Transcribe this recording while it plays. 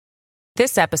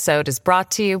This episode is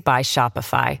brought to you by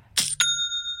Shopify.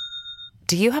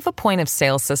 Do you have a point of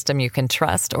sale system you can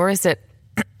trust, or is it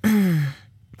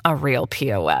a real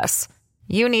POS?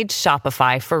 You need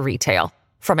Shopify for retail.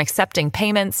 From accepting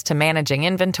payments to managing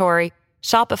inventory,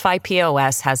 Shopify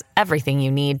POS has everything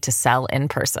you need to sell in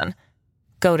person.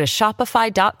 Go to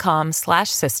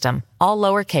shopify.com/system, all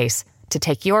lowercase, to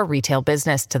take your retail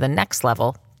business to the next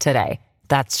level today.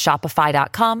 That's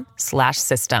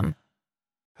shopify.com/system.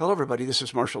 Hello, everybody. This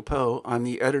is Marshall Poe. I'm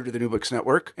the editor of the New Books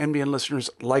Network. NBN listeners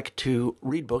like to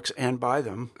read books and buy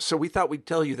them. So we thought we'd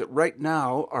tell you that right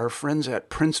now, our friends at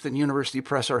Princeton University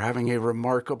Press are having a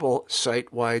remarkable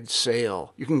site-wide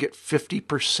sale. You can get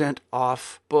 50%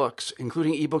 off books,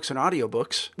 including ebooks and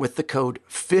audiobooks, with the code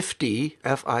 50,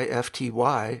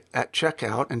 F-I-F-T-Y, at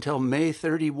checkout until May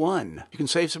 31. You can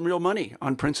save some real money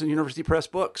on Princeton University Press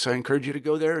books. I encourage you to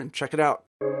go there and check it out.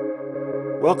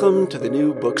 Welcome to the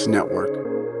New Books Network.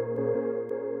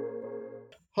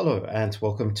 Hello, and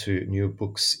welcome to New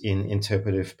Books in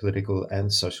Interpretive Political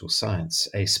and Social Science,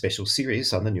 a special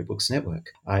series on the New Books Network.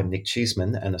 I'm Nick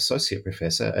Cheeseman, an associate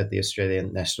professor at the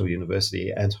Australian National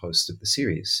University and host of the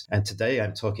series. And today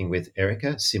I'm talking with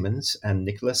Erica Simmons and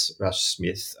Nicholas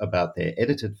Rush-Smith about their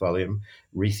edited volume,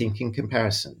 Rethinking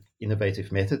Comparison: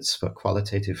 Innovative Methods for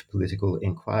Qualitative Political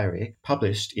Inquiry,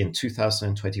 published in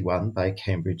 2021 by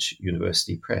Cambridge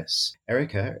University Press.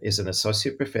 Erica is an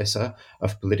associate professor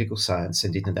of political science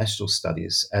and international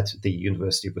studies at the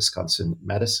University of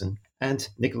Wisconsin-Madison, and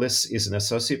Nicholas is an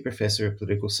associate professor of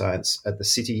political science at the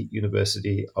City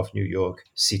University of New York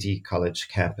City College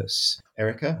campus.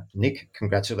 Erica, Nick,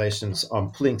 congratulations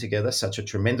on pulling together such a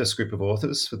tremendous group of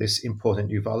authors for this important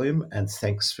new volume, and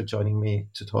thanks for joining me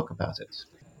to talk about it.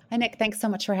 Hi, Nick. Thanks so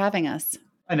much for having us.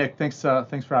 Hi, Nick. Thanks for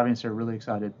having us here. Really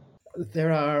excited.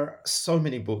 There are so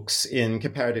many books in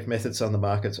comparative methods on the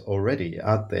market already,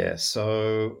 aren't there?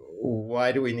 So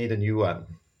why do we need a new one?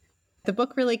 The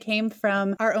book really came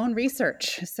from our own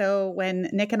research. So when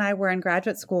Nick and I were in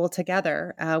graduate school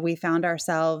together, we found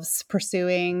ourselves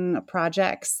pursuing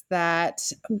projects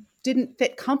that didn't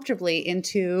fit comfortably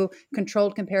into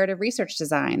controlled comparative research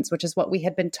designs, which is what we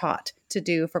had been taught to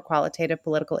do for qualitative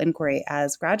political inquiry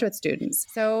as graduate students.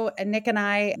 So Nick and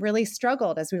I really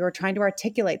struggled as we were trying to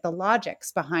articulate the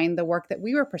logics behind the work that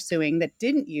we were pursuing that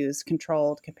didn't use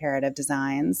controlled comparative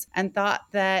designs, and thought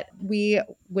that we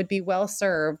would be well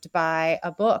served by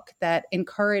a book that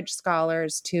encouraged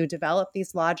scholars to develop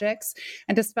these logics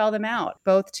and to spell them out,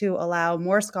 both to allow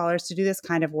more scholars to do this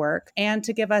kind of work and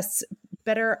to give us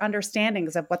better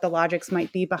understandings of what the logics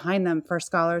might be behind them for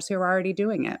scholars who are already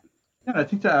doing it. Yeah, I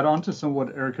think to add on to some of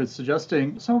what Erica is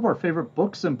suggesting, some of our favorite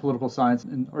books in political science,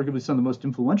 and arguably some of the most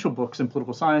influential books in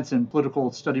political science and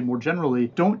political study more generally,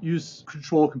 don't use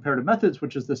controlled comparative methods,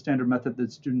 which is the standard method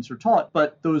that students are taught.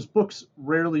 But those books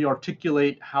rarely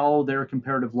articulate how their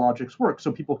comparative logics work,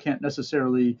 so people can't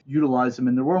necessarily utilize them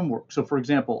in their own work. So, for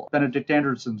example, Benedict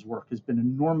Anderson's work has been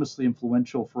enormously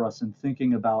influential for us in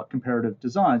thinking about comparative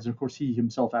designs. And of course, he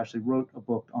himself actually wrote a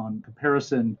book on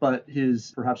comparison, but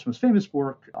his perhaps most famous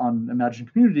work on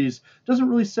imagined communities doesn't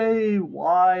really say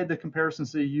why the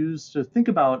comparisons they use to think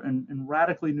about in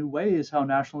radically new ways how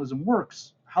nationalism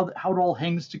works, how it all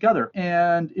hangs together.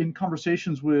 And in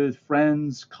conversations with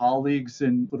friends, colleagues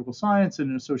in political science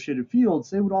and in associated fields,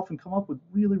 they would often come up with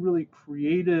really, really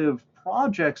creative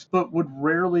projects, but would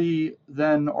rarely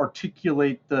then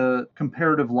articulate the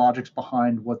comparative logics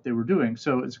behind what they were doing.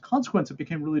 So as a consequence, it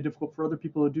became really difficult for other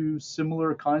people to do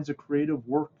similar kinds of creative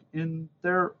work in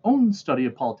their own study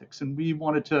of politics. And we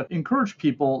wanted to encourage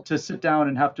people to sit down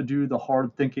and have to do the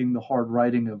hard thinking, the hard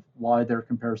writing of why their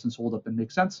comparisons hold up and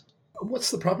make sense.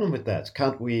 What's the problem with that?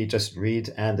 Can't we just read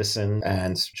Anderson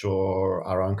and draw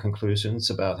our own conclusions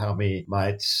about how we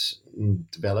might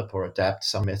develop or adapt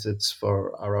some methods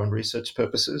for our own research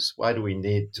purposes? Why do we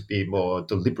need to be more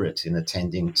deliberate in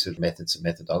attending to methods and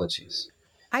methodologies?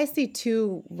 I see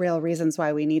two real reasons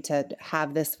why we need to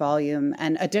have this volume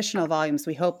and additional volumes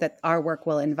we hope that our work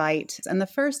will invite. And the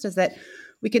first is that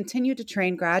we continue to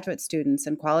train graduate students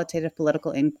in qualitative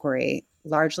political inquiry,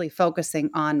 largely focusing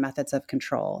on methods of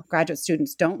control. Graduate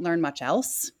students don't learn much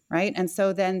else, right? And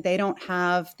so then they don't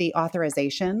have the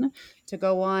authorization to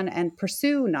go on and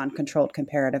pursue non-controlled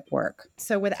comparative work.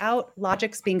 So without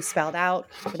logics being spelled out,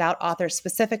 without authors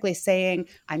specifically saying,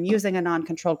 I'm using a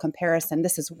non-controlled comparison,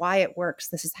 this is why it works,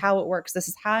 this is how it works, this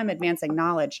is how I'm advancing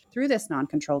knowledge through this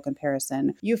non-controlled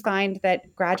comparison, you find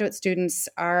that graduate students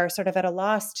are sort of at a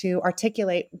loss to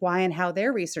articulate why and how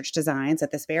their research designs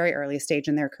at this very early stage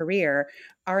in their career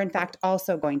are in fact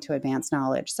also going to advance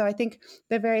knowledge. So I think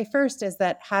the very first is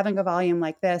that having a volume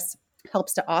like this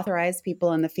helps to authorize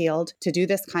people in the field to do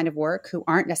this kind of work who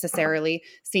aren't necessarily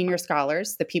senior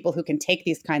scholars, the people who can take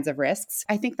these kinds of risks.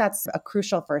 I think that's a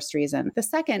crucial first reason. The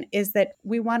second is that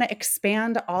we want to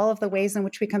expand all of the ways in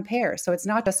which we compare. So it's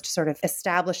not just sort of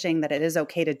establishing that it is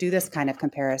okay to do this kind of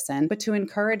comparison, but to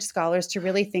encourage scholars to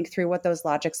really think through what those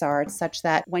logics are, such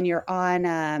that when you're on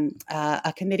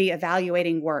a committee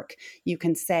evaluating work, you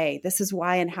can say, this is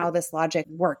why and how this logic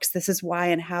works. This is why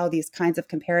and how these kinds of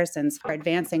comparisons are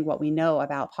advancing what we know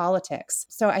about politics.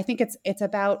 So I think it's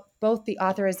about both the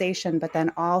authorization, but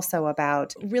then also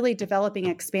about really developing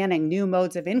and expanding new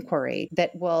modes of inquiry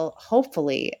that will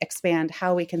hopefully expand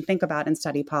how we can think about and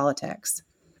study politics.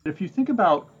 If you think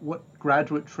about what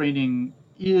graduate training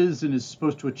is and is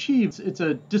supposed to achieve, it's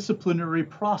a disciplinary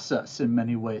process in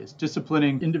many ways,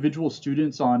 disciplining individual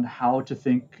students on how to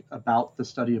think about the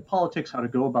study of politics, how to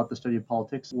go about the study of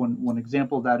politics. One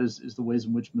example of that is the ways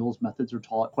in which Mill's methods are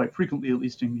taught quite frequently, at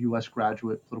least in U.S.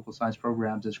 graduate political science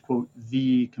programs, as, quote,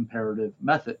 the comparative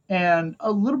method. And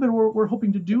a little bit what we're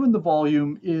hoping to do in the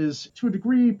volume is, to a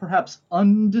degree, perhaps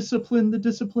undiscipline the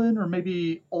discipline, or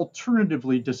maybe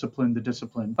alternatively discipline the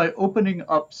discipline, by opening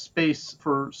up space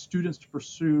for students to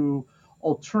pursue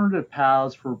alternative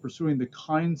paths for pursuing the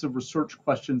kinds of research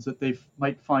questions that they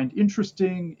might find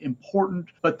interesting, important,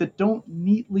 but that don't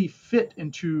neatly fit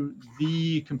into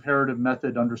the comparative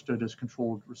method understood as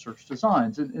controlled research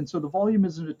designs. And so the volume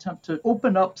is an attempt to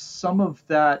open up some of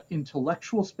that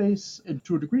intellectual space and,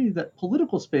 to a degree, that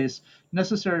political space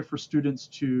necessary for students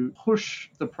to push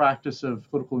the practice of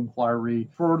political inquiry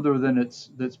further than its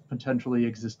potentially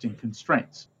existing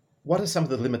constraints. What are some of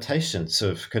the limitations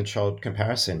of controlled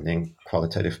comparison in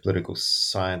qualitative political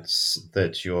science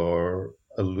that you're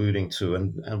alluding to,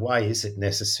 and why is it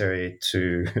necessary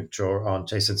to draw on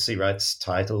Jason Seawright's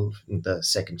title in the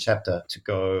second chapter to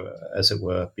go, as it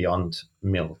were, beyond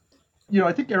Mill?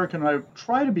 I think Eric and I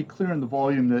try to be clear in the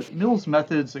volume that Mill's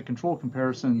methods at controlled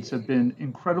comparisons have been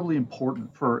incredibly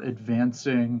important for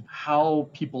advancing how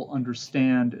people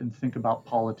understand and think about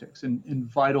politics in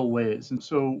vital ways. And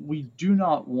so we do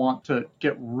not want to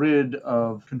get rid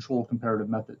of controlled comparative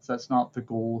methods. That's not the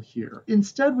goal here.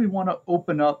 Instead, we want to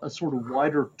open up a sort of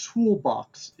wider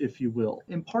toolbox, if you will,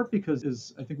 in part because,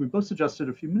 as I think we both suggested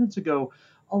a few minutes ago,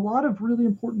 a lot of really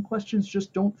important questions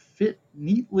just don't fit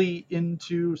neatly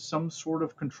into some sort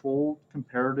of controlled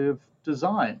comparative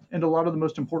design. And a lot of the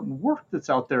most important work that's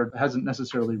out there hasn't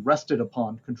necessarily rested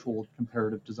upon controlled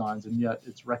comparative designs, and yet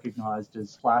it's recognized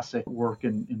as classic work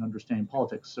in understanding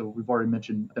politics. So we've already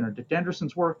mentioned Benedict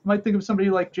Anderson's work. You might think of somebody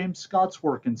like James Scott's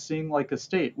work in Seeing Like a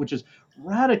State, which is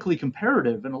radically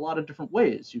comparative in a lot of different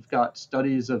ways. You've got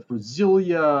studies of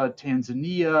Brasilia,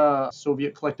 Tanzania,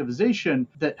 Soviet collectivization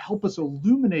that help us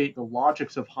illuminate the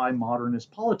logics of high modernist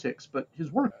politics. But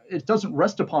his work, it doesn't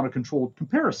rest upon a controlled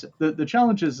comparison. The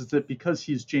challenge is that because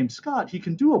he's James Scott, he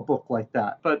can do a book like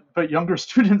that. But younger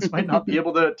students might not be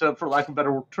able to, for lack of a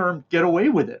better term, get away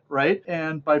with it, right?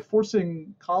 And by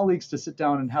forcing colleagues to sit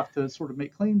down and have to sort of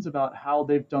make claims about how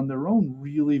they've done their own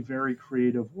really very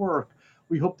creative work,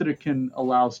 we hope that it can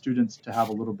allow students to have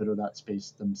a little bit of that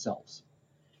space themselves.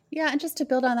 Yeah, and just to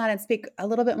build on that and speak a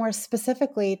little bit more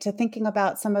specifically to thinking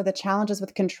about some of the challenges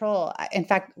with control. In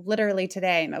fact, literally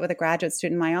today, I met with a graduate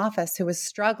student in my office who was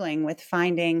struggling with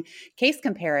finding case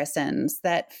comparisons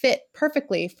that fit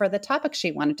perfectly for the topic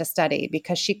she wanted to study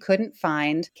because she couldn't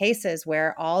find cases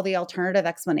where all the alternative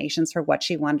explanations for what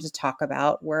she wanted to talk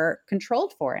about were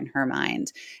controlled for in her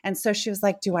mind. And so she was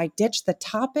like, do I ditch the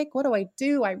topic? What do I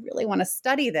do? I really want to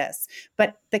study this,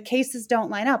 but the cases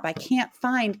don't line up. I can't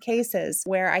find cases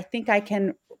where I think I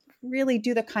can really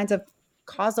do the kinds of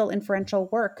causal inferential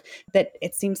work that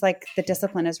it seems like the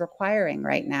discipline is requiring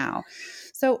right now.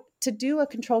 So to do a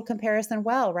controlled comparison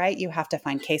well, right, you have to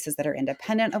find cases that are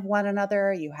independent of one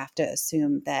another. You have to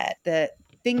assume that the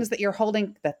things that you're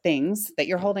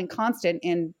holding constant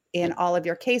in all of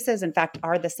your cases, in fact,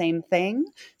 are the same thing.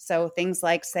 So things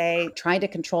like, say, trying to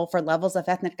control for levels of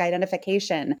ethnic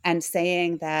identification and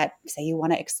saying that, say, you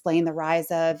want to explain the rise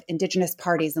of indigenous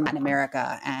parties in Latin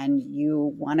America and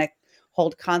you want to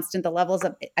hold constant the levels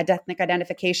of ethnic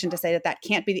identification to say that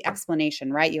can't be the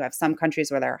explanation, right? You have some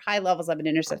countries where there are high levels of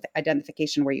indigenous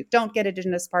identification where you don't get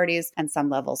indigenous parties, and some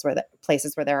levels where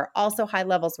places where there are also high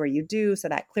levels where you do. So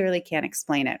that clearly can't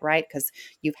explain it, right? Because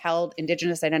you've held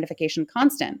indigenous identification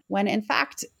constant. When in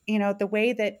fact, the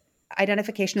way that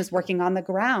identification is working on the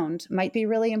ground might be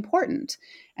really important.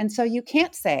 And so you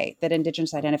can't say that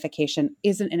indigenous identification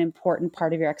isn't an important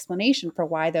part of your explanation for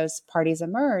why those parties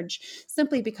emerge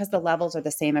simply because the levels are the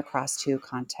same across two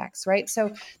contexts, right?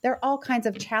 So there are all kinds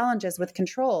of challenges with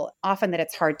control, often that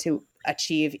it's hard to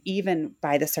achieve even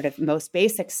by the sort of most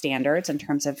basic standards in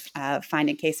terms of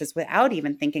finding cases without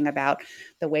even thinking about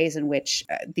the ways in which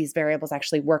these variables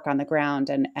actually work on the ground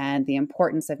and the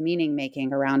importance of meaning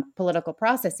making around political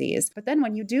processes. But then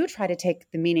when you do try to take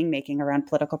the meaning making around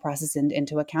political processes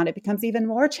into account, it becomes even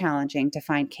more challenging to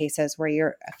find cases where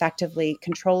you're effectively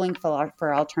controlling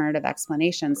for alternative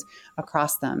explanations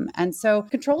across them. And so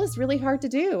control is really hard to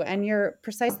do. And you're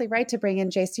precisely right to bring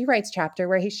in J.C. Wright's chapter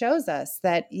where he shows us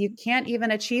that you can't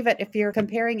even achieve it if you're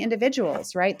comparing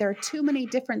individuals, right? There are too many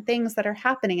different things that are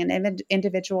happening in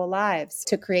individual lives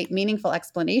to create meaningful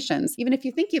explanations, even if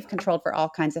you think you've controlled for all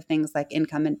kinds of things like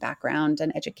income and background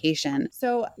and education.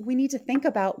 So we need to think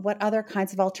about what other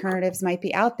kinds of alternatives might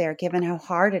be out there, given how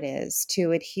hard it is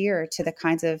to adhere to the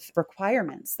kinds of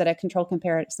requirements that a controlled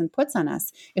comparison puts on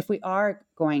us if we are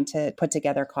going to put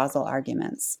together causal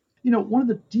arguments. One of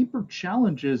the deeper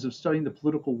challenges of studying the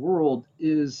political world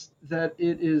is that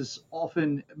it is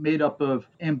often made up of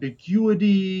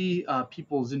ambiguity,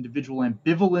 people's individual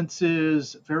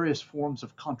ambivalences, various forms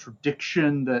of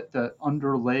contradiction that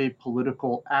underlay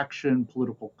political action,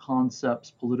 political concepts,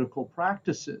 political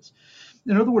practices.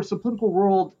 In other words, the political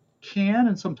world can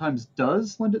and sometimes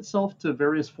does lend itself to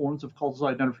various forms of causal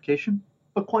identification,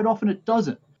 but quite often it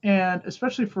doesn't. And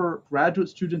especially for graduate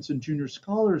students and junior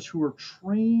scholars who are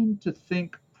trained to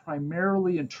think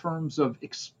primarily in terms of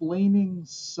explaining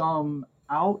some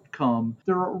outcome,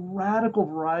 there are a radical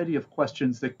variety of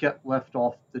questions that get left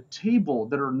off the table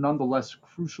that are nonetheless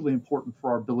crucially important for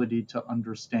our ability to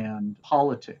understand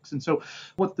politics. And so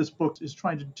what this book is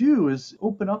trying to do is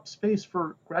open up space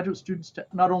for graduate students to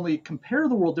not only compare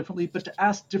the world differently, but to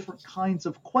ask different kinds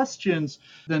of questions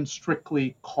than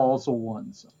strictly causal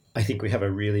ones. I think we have a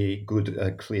really good,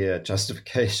 clear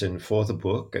justification for the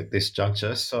book at this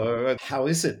juncture. So how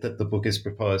is it that the book is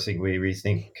proposing we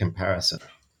rethink comparison?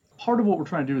 Part of what we're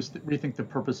trying to do is rethink the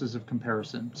purposes of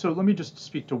comparison. So let me just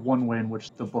speak to one way in which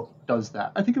the book does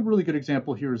that. I think a really good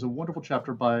example here is a wonderful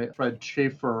chapter by Fred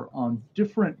Schaefer on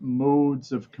different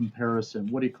modes of comparison,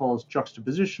 what he calls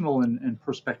juxtapositional and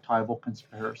perspectival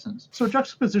comparisons. So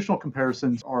juxtapositional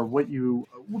comparisons are what you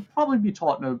would probably be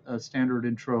taught in a standard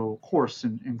intro course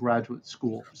in graduate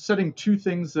school, setting two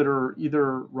things that are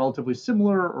either relatively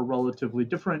similar or relatively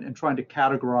different and trying to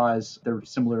categorize their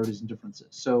similarities and differences.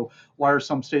 So why are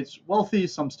some states wealthy,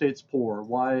 some states poor?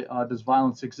 Why does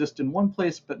violence exist in one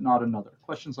place but not another?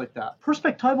 Questions like that.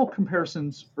 Perspectival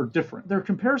comparisons are different. They're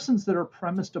comparisons that are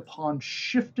premised upon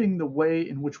shifting the way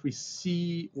in which we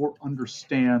see or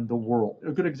understand the world.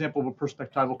 A good example of a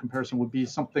perspectival comparison would be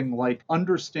something like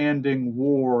understanding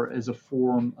war as a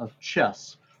form of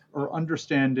chess, or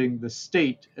understanding the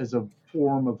state as a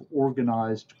form of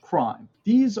organized crime.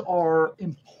 These are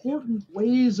important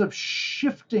ways of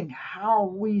shifting how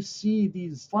we see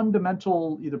these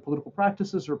fundamental either political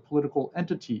practices or political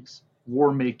entities,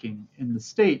 war making in the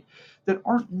state, that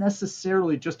aren't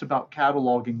necessarily just about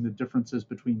cataloging the differences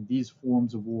between these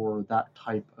forms of war or that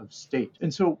type of state.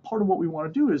 And so part of what we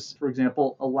want to do is, for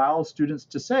example, allow students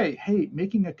to say, hey,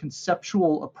 making a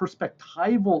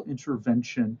perspectival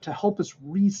intervention to help us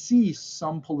re-see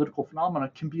some political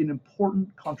phenomena can be an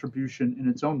important contribution in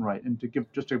its own right. And to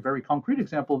give just a very concrete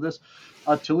example of this,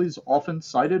 Tilley's often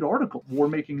cited article, War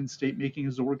Making and State Making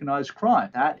is Organized Crime.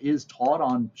 That is taught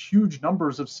on huge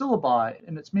numbers of syllabi,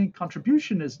 and its main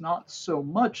contribution is not so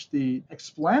much the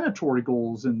explanatory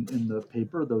goals in the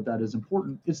paper, though that is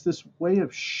important. It's this way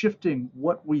of shifting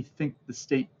what we think the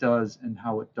state does and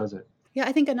how it does it. Yeah,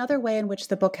 I think another way in which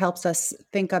the book helps us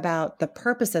think about the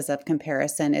purposes of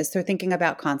comparison is through thinking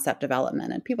about concept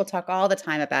development. And people talk all the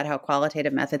time about how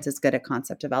qualitative methods is good at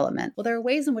concept development. Well, there are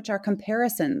ways in which our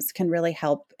comparisons can really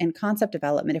help in concept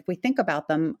development if we think about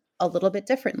them a little bit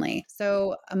differently.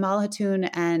 So Amal Hatun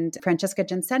and Francesca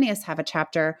Jensenius have a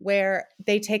chapter where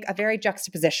they take a very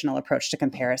juxtapositional approach to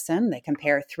comparison. They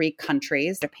compare three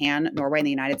countries, Japan, Norway, and the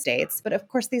United States. But of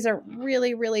course, these are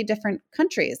really, really different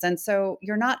countries. And so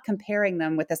you're not comparing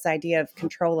them with this idea of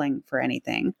controlling for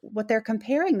anything. What they're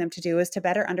comparing them to do is to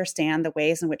better understand the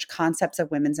ways in which concepts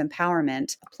of women's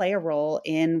empowerment play a role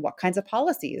in what kinds of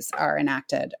policies are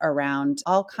enacted around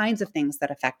all kinds of things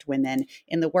that affect women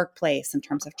in the workplace in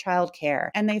terms of childcare.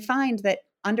 And they find that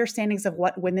understandings of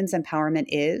what women's empowerment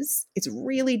is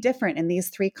really different in these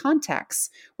three contexts,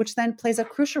 which then plays a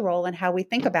crucial role in how we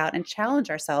think about and challenge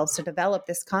ourselves to develop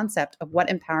this concept of what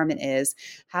empowerment is,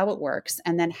 how it works,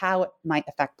 and then how it might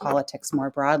affect politics more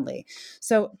broadly.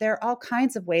 So there are all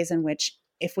kinds of ways in which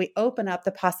if we open up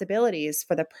the possibilities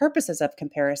for the purposes of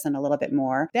comparison a little bit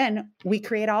more, then we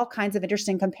create all kinds of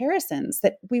interesting comparisons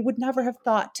that we would never have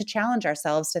thought to challenge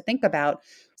ourselves to think about.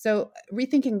 So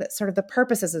rethinking that sort of the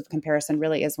purposes of comparison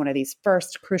really is one of these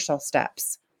first crucial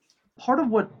steps. Part of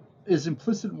what is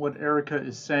implicit in what Erica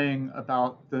is saying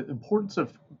about the importance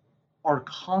of our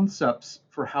concepts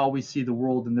for how we see the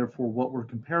world and therefore what we're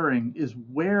comparing is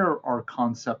where our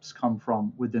concepts come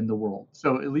from within the world.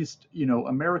 So at least,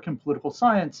 American political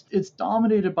science, it's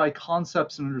dominated by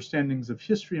concepts and understandings of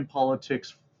history and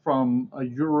politics from a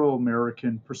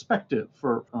Euro-American perspective,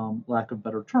 for lack of a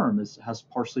better term. It has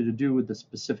partially to do with the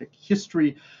specific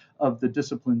history of the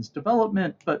discipline's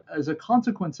development, but as a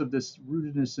consequence of this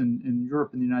rootedness in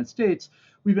Europe and the United States,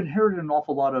 we've inherited an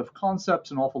awful lot of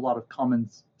concepts, an awful lot of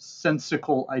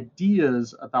commonsensical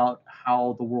ideas about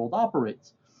how the world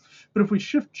operates. But if we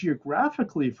shift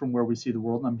geographically from where we see the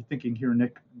world, and I'm thinking here,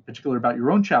 Nick, in particular about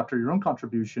your own chapter, your own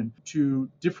contribution, to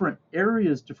different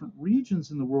areas, different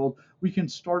regions in the world, we can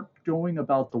start going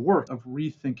about the work of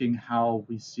rethinking how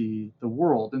we see the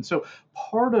world. And so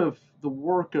part of the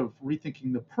work of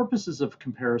rethinking the purposes of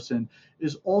comparison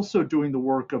is also doing the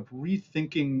work of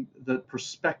rethinking the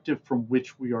perspective from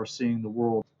which we are seeing the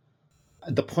world.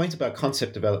 The point about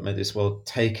concept development is well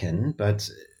taken, but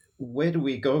where do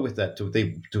we go with that?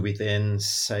 Do we then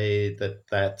say that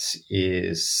that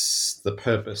is the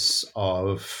purpose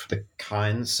of the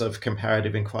kinds of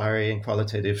comparative inquiry and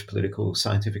qualitative political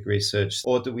scientific research?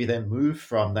 Or do we then move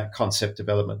from that concept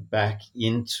development back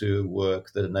into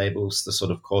work that enables the sort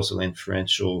of causal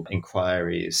inferential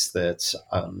inquiries that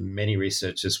many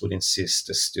researchers would insist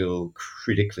are still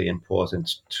critically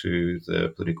important to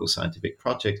the political scientific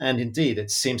project? And indeed, it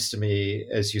seems to me,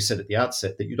 as you said at the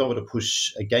outset, that you don't want to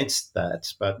push against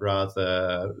that, but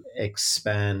rather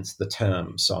expand the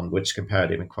terms on which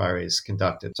comparative inquiry is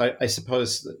conducted. So I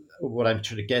suppose what I'm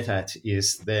trying to get at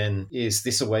is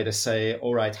this a way to say,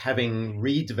 all right, having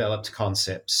redeveloped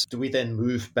concepts, do we then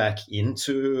move back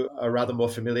into a rather more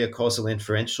familiar causal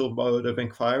inferential mode of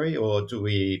inquiry, or do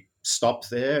we stop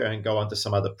there and go on to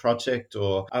some other project?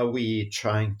 Or are we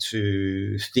trying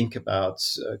to think about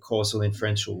causal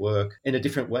inferential work in a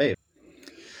different way?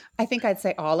 I think I'd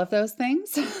say all of those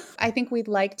things. I think we'd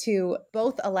like to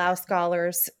both allow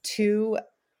scholars to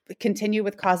continue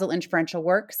with causal inferential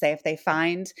work, say if they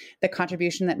find the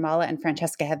contribution that Mala and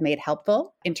Francesca have made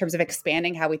helpful in terms of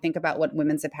expanding how we think about what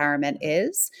women's empowerment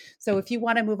is. So if you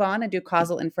want to move on and do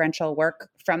causal inferential work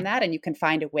from that, and you can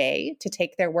find a way to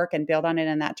take their work and build on it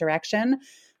in that direction,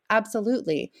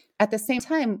 absolutely. At the same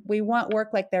time, we want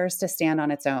work like theirs to stand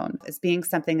on its own as being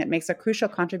something that makes a crucial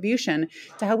contribution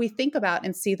to how we think about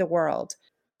and see the world.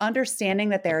 Understanding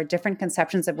that there are different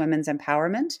conceptions of women's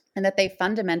empowerment and that they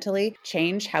fundamentally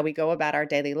change how we go about our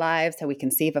daily lives, how we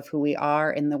conceive of who we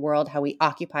are in the world, how we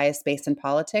occupy a space in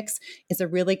politics is a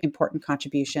really important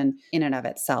contribution in and of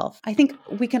itself. I think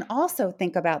we can also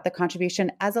think about the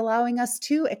contribution as allowing us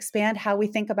to expand how we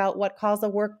think about what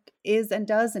causal work is and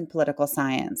does in political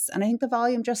science. And I think the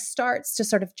volume just starts to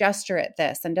sort of gesture at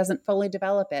this and doesn't fully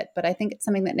develop it. But I think it's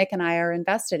something that Nick and I are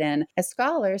invested in as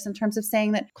scholars in terms of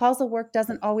saying that causal work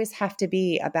doesn't always have to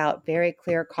be about very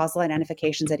clear causal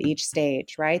identifications at each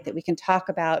stage, right? That we can talk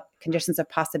about conditions of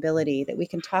possibility, that we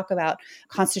can talk about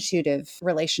constitutive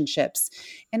relationships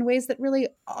in ways that really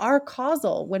are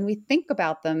causal when we think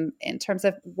about them in terms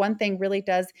of one thing really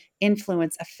does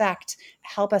influence, affect,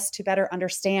 help us to better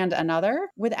understand another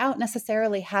without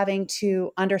necessarily having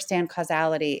to understand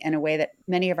causality in a way that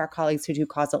many of our colleagues who do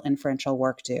causal inferential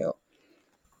work do.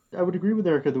 I would agree with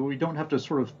Erica that we don't have to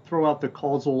sort of throw out the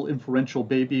causal inferential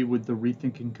baby with the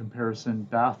rethinking comparison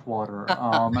bathwater.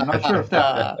 I'm not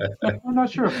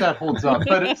sure if that holds up,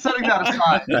 but setting that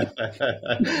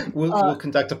aside, we'll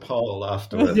conduct a poll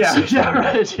afterwards. Yeah,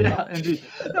 indeed.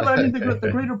 No, but I mean the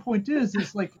greater point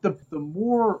is like the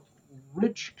more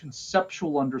rich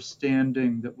conceptual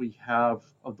understanding that we have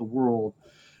of the world,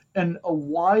 and a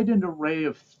widened array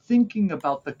of thinking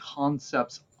about the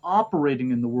concepts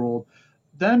operating in the world,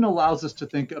 then allows us to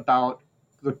think about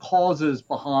the causes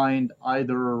behind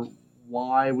either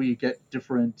why we get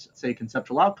different, say,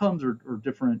 conceptual outcomes or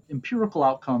different empirical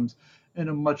outcomes in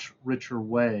a much richer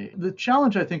way. The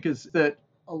challenge, I think, is that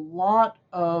a lot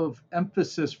of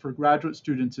emphasis for graduate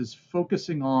students is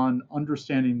focusing on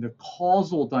understanding the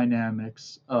causal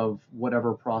dynamics of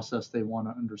whatever process they want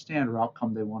to understand or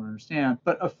outcome they want to understand,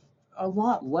 but a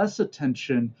lot less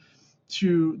attention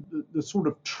to the sort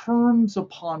of terms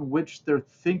upon which they're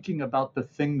thinking about the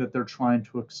thing that they're trying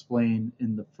to explain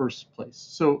in the first place.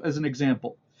 So as an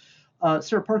example,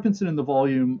 Sarah Parkinson in the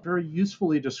volume very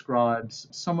usefully describes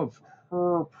some of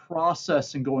her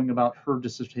process in going about her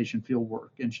dissertation fieldwork.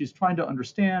 And she's trying to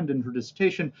understand in her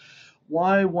dissertation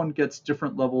why one gets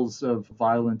different levels of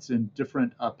violence in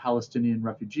different Palestinian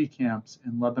refugee camps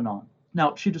in Lebanon.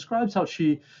 Now, she describes how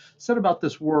she set about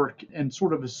this work and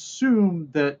sort of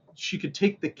assumed that she could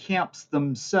take the camps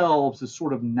themselves as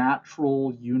sort of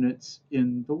natural units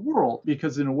in the world,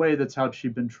 because in a way that's how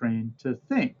she'd been trained to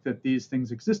think, that these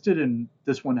things existed and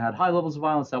this one had high levels of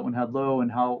violence, that one had low, and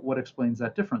what explains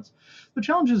that difference. The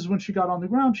challenge is when she got on the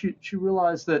ground, she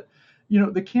realized that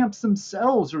the camps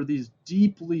themselves are these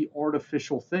deeply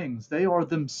artificial things. They are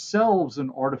themselves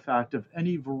an artifact of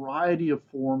any variety of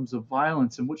forms of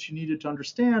violence. And what she needed to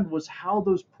understand was how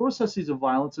those processes of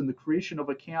violence and the creation of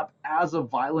a camp as a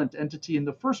violent entity in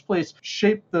the first place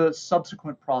shape the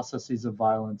subsequent processes of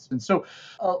violence. And so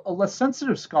a less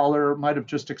sensitive scholar might have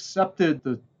just accepted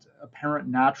the apparent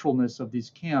naturalness of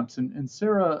these camps. And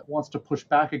Sarah wants to push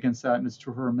back against that, and it's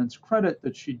to her immense credit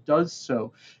that she does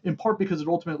so, in part because it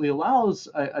ultimately allows,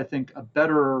 I think, a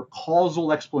better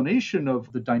causal explanation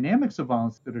of the dynamics of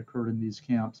violence that occurred in these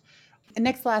camps. And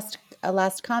Nick's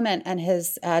last comment and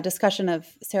his discussion of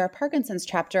Sarah Parkinson's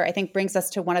chapter, I think, brings us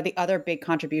to one of the other big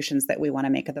contributions that we want to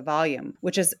make of the volume,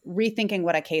 which is rethinking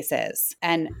what a case is.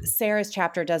 And Sarah's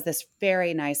chapter does this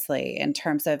very nicely in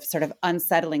terms of sort of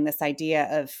unsettling this idea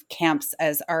of camps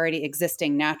as already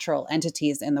existing natural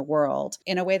entities in the world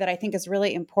in a way that I think is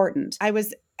really important. I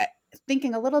was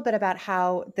thinking a little bit about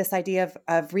how this idea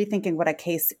of rethinking what a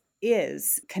case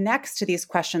connects to these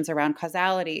questions around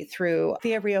causality through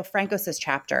Thea Rio-Francos's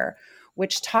chapter,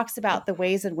 which talks about the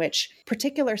ways in which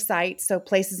particular sites, so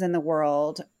places in the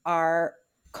world, are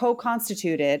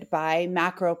co-constituted by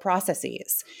macro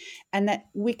processes. And that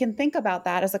we can think about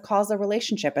that as a causal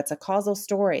relationship. It's a causal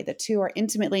story. The two are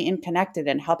intimately interconnected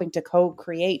and helping to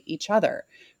co-create each other.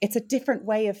 It's a different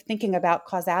way of thinking about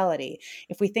causality.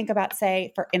 If we think about,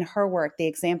 say, in her work, the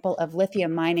example of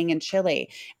lithium mining in Chile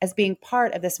as being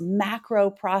part of this macro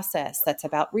process that's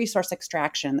about resource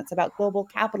extraction, that's about global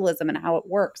capitalism and how it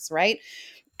works, right?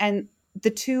 And the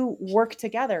two work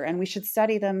together, and we should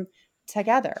study them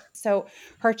together. So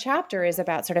her chapter is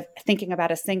about sort of thinking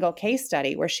about a single case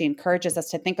study where she encourages us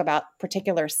to think about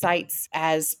particular sites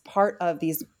as part of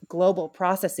these global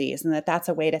processes, and that's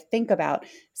a way to think about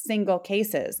single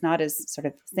cases, not as sort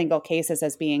of single cases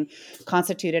as being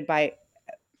constituted by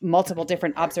multiple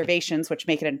different observations, which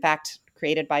make it, in fact,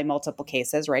 created by multiple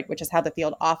cases, right? Which is how the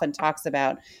field often talks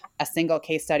about a single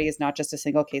case study is not just a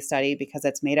single case study because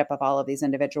it's made up of all of these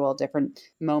individual different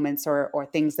moments or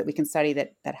things that we can study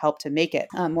that help to make it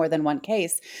more than one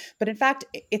case. But in fact,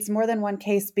 it's more than one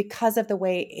case because of the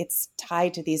way it's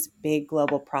tied to these big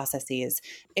global processes.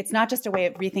 It's not just a way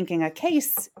of rethinking a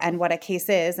case and what a case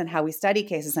is and how we study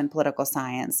cases in political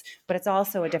science, but it's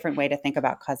also a different way to think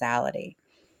about causality.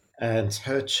 And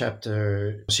her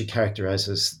chapter, she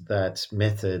characterizes that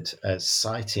method as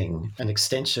citing an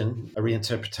extension, a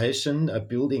reinterpretation, a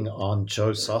building on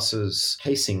Joe Soss's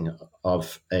casing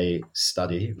of a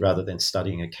study rather than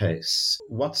studying a case.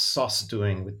 What's Soss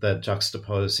doing with the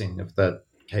juxtaposing of that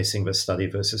casing of a study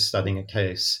versus studying a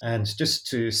case? And just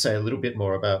to say a little bit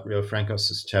more about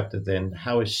Rio-Francos's chapter, then,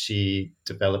 how is she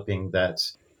developing that?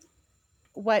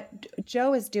 What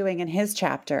Joe is doing in his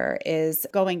chapter is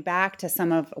going back to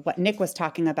some of what Nick was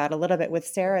talking about a little bit with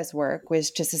Sarah's work,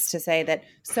 which just is to say that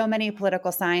so many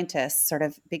political scientists sort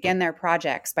of begin their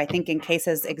projects by thinking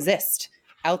cases exist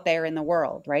out there in the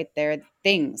world, right? They're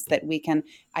things that we can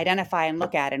identify and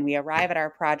look at, and we arrive at our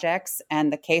projects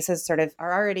and the cases sort of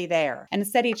are already there. And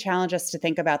instead, he challenged us to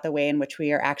think about the way in which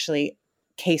we are actually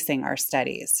casing our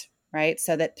studies, right?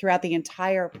 So that throughout the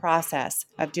entire process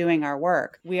of doing our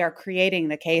work, we are creating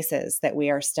the cases that we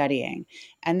are studying.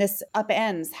 And this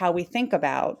upends how we think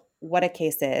about what a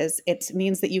case is. It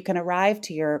means that you can arrive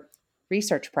to your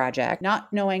research project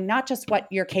not knowing not just what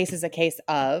your case is a case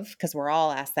of, because we're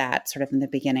all asked that sort of in the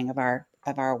beginning of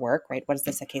our work, right? What is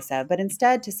this a case of? But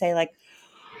instead to say, like,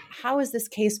 how is this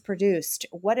case produced?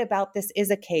 What about this is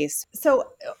a case? So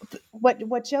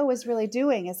what Joe is really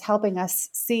doing is helping us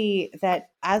see that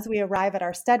as we arrive at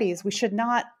our studies, we should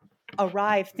not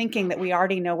arrive thinking that we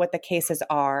already know what the cases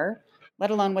are,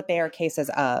 let alone what they are cases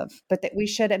of, but that we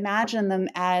should imagine them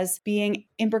as being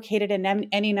imbricated in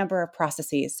any number of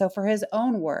processes. So for his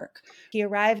own work, he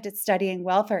arrived at studying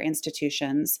welfare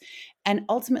institutions and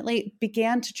ultimately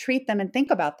began to treat them and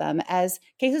think about them as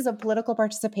cases of political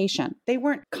participation. They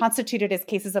weren't constituted as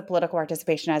cases of political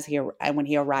participation when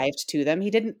he arrived to them. He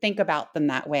didn't think about them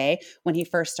that way when he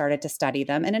first started to study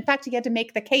them. And in fact, he had to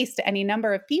make the case to any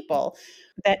number of people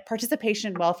that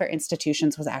participation in welfare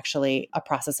institutions was actually a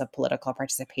process of political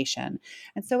participation.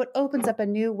 And so it opens up a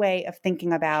new way of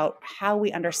thinking about how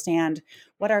we understand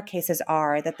what our cases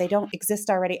are, that they don't exist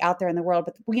already out there in the world,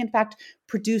 but we in fact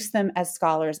produce them as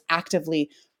scholars actively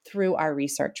through our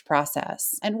research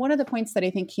process. And one of the points that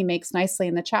I think he makes nicely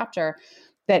in the chapter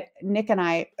that Nick and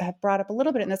I have brought up a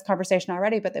little bit in this conversation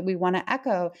already, but that we want to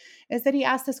echo, is that he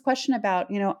asked this question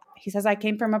about, he says, I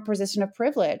came from a position of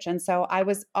privilege. And so I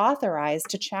was authorized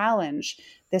to challenge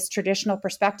this traditional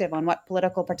perspective on what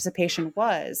political participation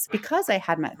was because I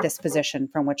had this position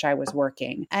from which I was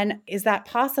working. And is that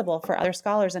possible for other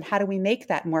scholars? And how do we make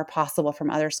that more possible from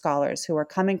other scholars who are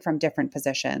coming from different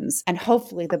positions? And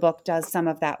hopefully the book does some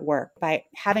of that work by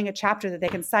having a chapter that they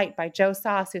can cite by Joe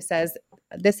Soss, who says,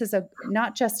 this is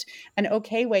not just an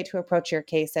okay way to approach your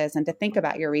cases and to think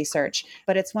about your research,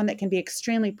 but it's one that can be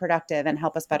extremely productive and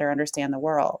help us better understand the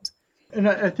world. And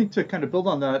I think to kind of build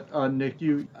on that, Nick,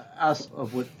 you asked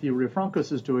of what Thea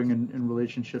Riafrancos is doing in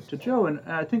relationship to Joe. And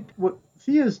I think what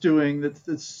Thea is doing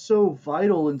that's so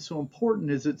vital and so important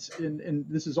is and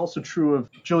this is also true of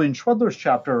Gillian Schwedler's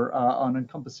chapter on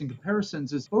encompassing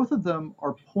comparisons, is both of them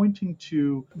are pointing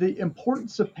to the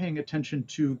importance of paying attention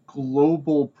to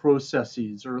global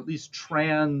processes, or at least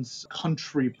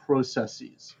trans-country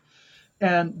processes.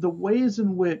 And the ways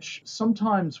in which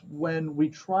sometimes when we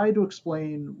try to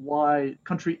explain why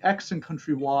country X and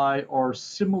country Y are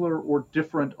similar or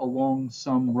different along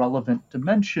some relevant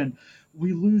dimension,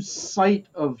 we lose sight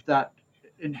of that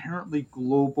inherently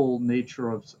global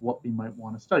nature of what we might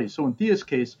want to study. So in Thea's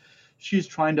case, she's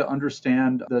trying to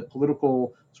understand the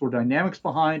political sort of dynamics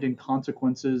behind and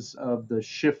consequences of the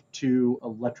shift to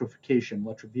electrification,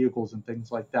 electric vehicles and things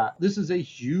like that. This is a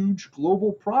huge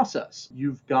global process.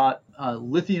 You've got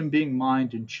lithium being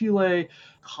mined in Chile,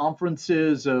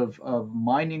 conferences of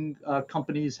mining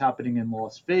companies happening in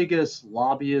Las Vegas,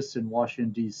 lobbyists in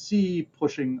Washington, D.C.,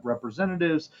 pushing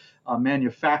representatives,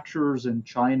 manufacturers in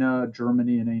China,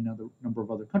 Germany, and any number of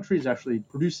other countries actually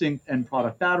producing end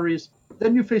product batteries.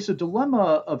 Then you face a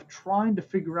dilemma of trying to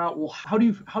figure out, well, how do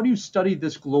you study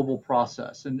this global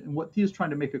process? And what Thea is trying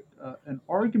to make an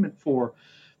argument for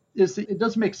is that it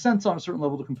doesn't make sense on a certain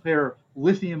level to compare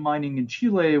lithium mining in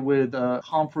Chile with a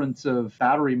conference of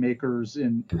battery makers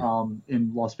in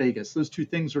Las Vegas. Those two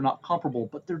things are not comparable,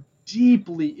 but they're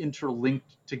deeply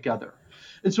interlinked together.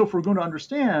 And so if we're going to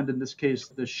understand, in this case,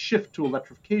 the shift to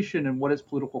electrification and what its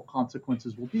political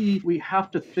consequences will be, we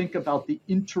have to think about the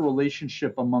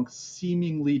interrelationship amongst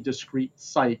seemingly discrete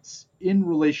sites in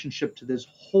relationship to this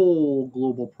whole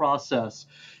global process,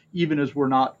 even as we're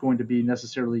not going to be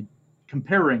necessarily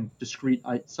comparing discrete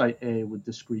site A with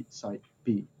discrete site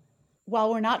B. While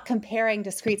we're not comparing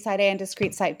discrete site A and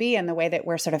discrete site B in the way that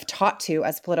we're sort of taught to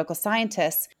as political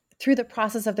scientists, through the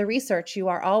process of the research, you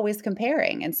are always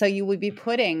comparing. And so you would be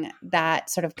putting that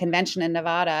sort of convention in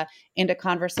Nevada into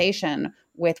conversation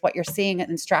with what you're seeing in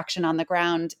instruction on the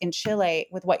ground in Chile,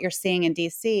 with what you're seeing in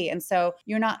DC. And so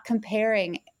you're not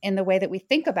comparing in the way that we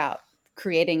think about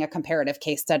creating a comparative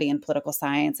case study in political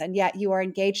science. And yet you are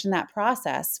engaged in that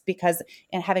process because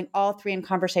in having all three in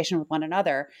conversation with one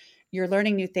another, you're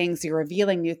learning new things, you're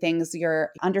revealing new things,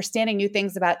 you're understanding new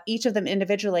things about each of them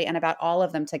individually and about all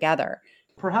of them together.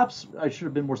 Perhaps I should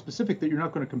have been more specific that you're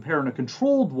not going to compare in a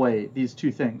controlled way these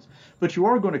two things, but you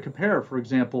are going to compare, for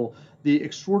example, the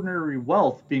extraordinary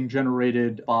wealth being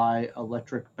generated by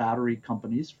electric battery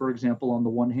companies, for example, on the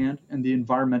one hand, and the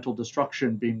environmental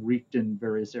destruction being wreaked in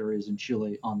various areas in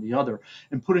Chile on the other,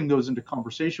 and putting those into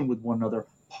conversation with one another,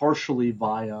 partially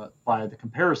via the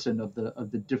comparison of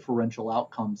the differential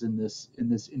outcomes in this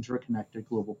interconnected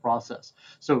global process.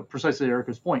 So precisely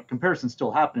Erica's point, comparison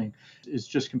still happening, is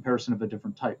just comparison of a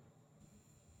different type.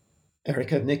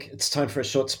 Erica, Nick, it's time for a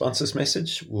short sponsors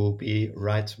message. We'll be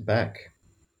right back.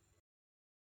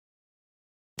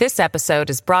 This episode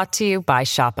is brought to you by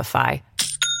Shopify.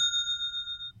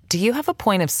 Do you have a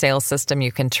point of sale system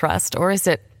you can trust, or is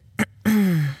it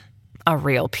a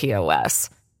real POS?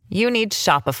 You need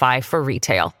Shopify for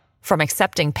retail. From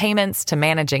accepting payments to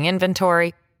managing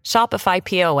inventory, Shopify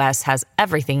POS has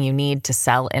everything you need to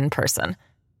sell in person.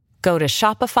 Go to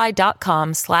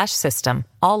shopify.com/system,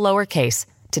 all lowercase,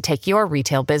 to take your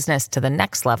retail business to the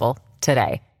next level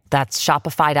today. That's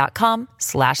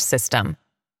shopify.com/system.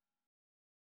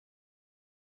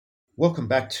 Welcome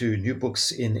back to New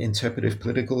Books in Interpretive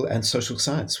Political and Social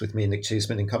Science with me, Nick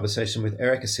Cheesman, in conversation with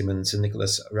Erica Simmons and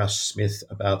Nicholas Rush-Smith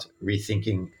about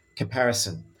rethinking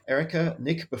comparison. Erica,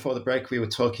 Nick, before the break, we were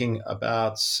talking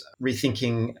about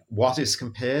rethinking what is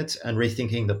compared and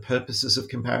rethinking the purposes of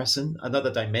comparison.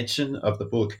 Another dimension of the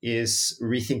book is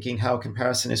rethinking how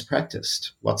comparison is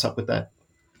practiced. What's up with that?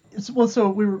 Well, so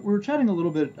we were chatting a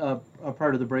little bit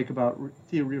prior to the break about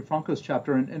Thea Riofranco's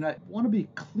chapter, and I want to be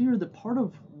clear that part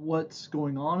of what's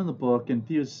going on in the book, and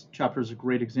Thea's chapter is a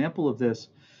great example of this,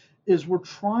 is we're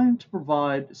trying to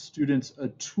provide students a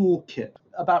toolkit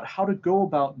about how to go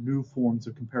about new forms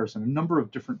of comparison. A number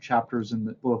of different chapters in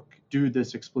the book do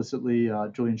this explicitly.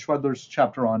 Julian Schwedler's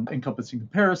chapter on encompassing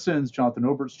comparisons, Jonathan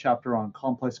Obert's chapter on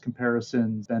complex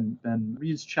comparisons, Ben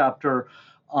Reed's chapter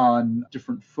on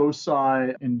different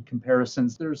foci in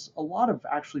comparisons. There's a lot of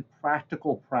actually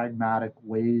practical, pragmatic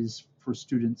ways for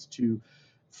students to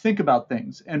think about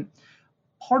things. And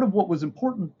part of what was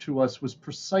important to us was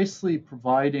precisely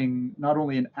providing not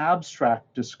only an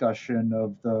abstract discussion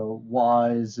of the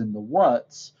whys and the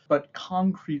whats, but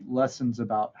concrete lessons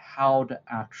about how to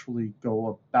actually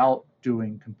go about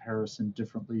doing comparison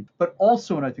differently. But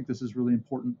also, and I think this is really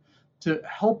important, to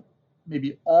help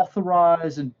maybe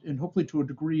authorize and hopefully to a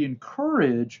degree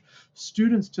encourage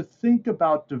students to think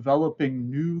about developing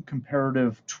new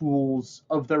comparative tools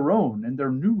of their own in their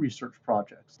new research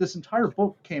projects. This entire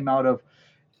book came out of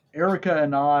Erica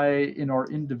and I, in our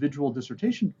individual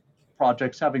dissertation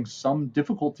projects, having some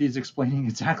difficulties explaining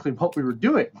exactly what we were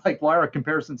doing, like why our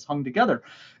comparisons hung together.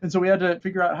 And so we had to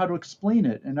figure out how to explain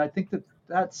it. And I think that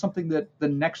that's something that the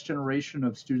next generation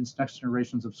of students, next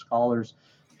generations of scholars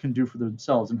can do for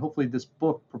themselves. And hopefully this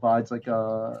book provides like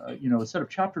a set of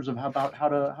chapters of how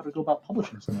to go about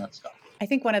publishing some of that stuff. I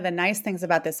think one of the nice things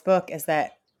about this book is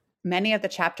that many of the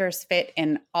chapters fit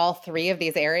in all three of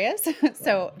these areas.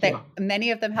 So many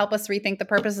of them help us rethink the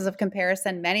purposes of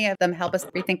comparison. Many of them help us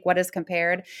rethink what is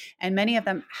compared. And many of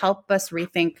them help us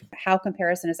rethink how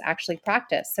comparison is actually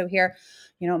practiced. So here,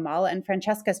 Mala and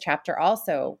Francesca's chapter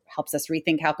also helps us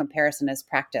rethink how comparison is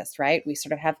practiced, right? We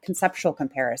sort of have conceptual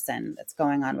comparison that's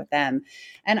going on with them.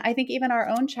 And I think even our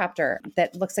own chapter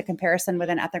that looks at comparison with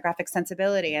an ethnographic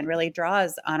sensibility and really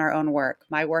draws on our own work,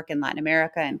 my work in Latin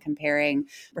America and comparing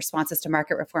responses to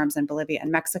market reforms in Bolivia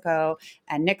and Mexico,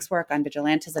 and Nick's work on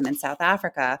vigilantism in South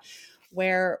Africa,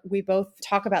 where we both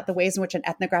talk about the ways in which an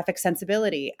ethnographic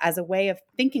sensibility as a way of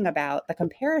thinking about the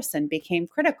comparison became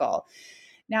critical.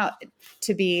 Now,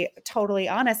 to be totally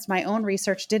honest, my own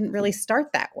research didn't really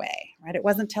start that way, right? It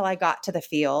wasn't until I got to the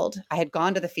field. I had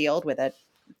gone to the field with a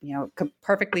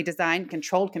perfectly designed,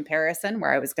 controlled comparison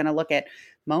where I was going to look at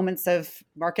moments of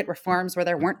market reforms where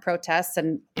there weren't protests,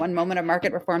 and one moment of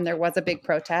market reform there was a big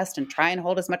protest, and try and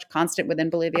hold as much constant within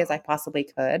Bolivia as I possibly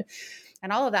could.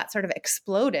 And all of that sort of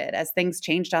exploded as things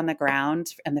changed on the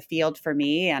ground and the field for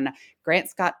me, and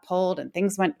grants got pulled and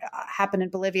things happened in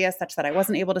Bolivia such that I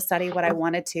wasn't able to study what I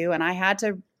wanted to, and I had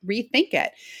to rethink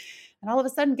it. And all of a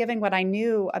sudden, given what I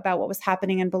knew about what was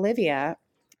happening in Bolivia,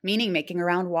 meaning making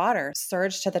around water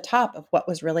surged to the top of what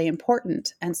was really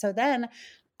important. And so then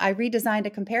I redesigned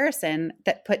a comparison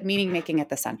that put meaning making at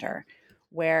the center,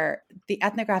 where the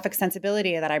ethnographic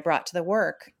sensibility that I brought to the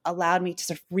work allowed me to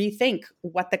sort of rethink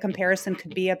what the comparison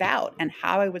could be about and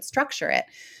how I would structure it.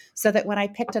 So that when I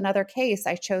picked another case,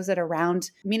 I chose it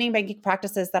around meaning making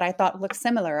practices that I thought looked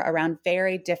similar around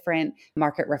very different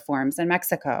market reforms in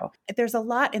Mexico. There's a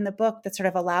lot in the book that sort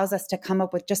of allows us to come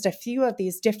up with just a few of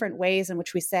these different ways in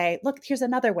which we say, look, here's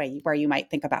another way where you might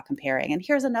think about comparing, and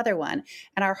here's another one.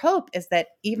 And our hope is that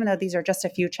even though these are just a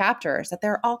few chapters, that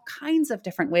there are all kinds of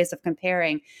different ways of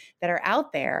comparing that are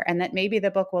out there, and that maybe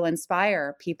the book will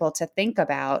inspire people to think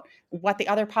about what the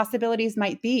other possibilities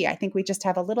might be. I think we just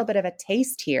have a little bit of a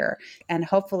taste here. And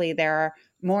hopefully there are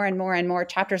more and more and more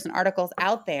chapters and articles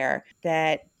out there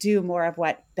that do more of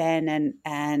what Ben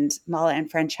and Mala and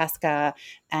Francesca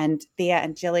and Thea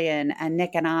and Jillian and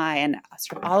Nick and I and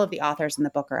sort of all of the authors in the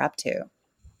book are up to.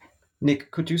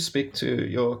 Nick, could you speak to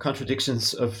your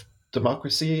contradictions of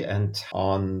democracy and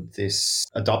on this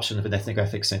adoption of an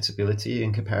ethnographic sensibility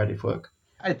in comparative work?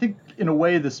 I think in a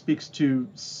way this speaks to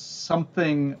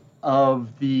something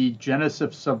of the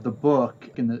genesis of the book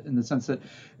in the sense that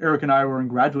Eric and I were in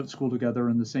graduate school together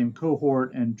in the same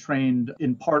cohort and trained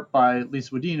in part by Lisa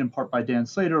Wedeen, in part by Dan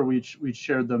Slater. We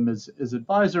shared them as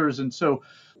advisors. And so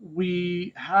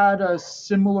we had a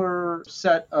similar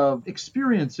set of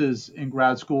experiences in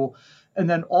grad school, and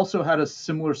then also had a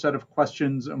similar set of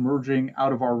questions emerging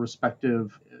out of our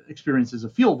respective experiences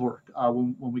of field work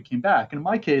when we came back. And in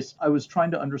my case, I was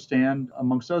trying to understand,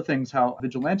 amongst other things, how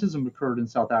vigilantism occurred in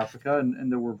South Africa.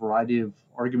 And there were a variety of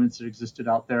arguments that existed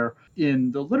out there.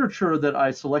 In the literature that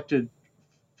I selected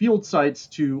field sites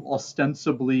to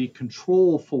ostensibly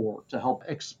control for, to help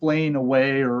explain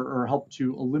away or help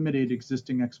to eliminate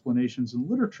existing explanations in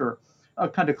literature, a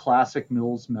kind of classic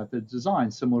Mills method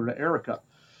design, similar to Erica.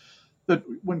 That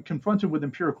when confronted with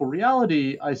empirical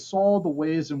reality, I saw the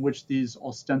ways in which these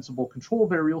ostensible control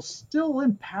variables still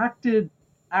impacted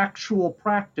actual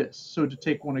practice. So to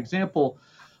take one example,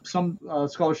 some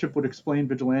scholarship would explain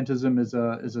vigilantism as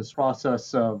a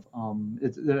process of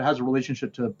it has a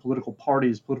relationship to political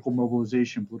parties, political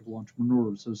mobilization, political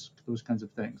entrepreneurs, those kinds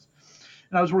of things.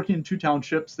 And I was working in 2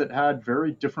 townships that had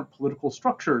very different political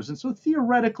structures. And so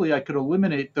theoretically, I could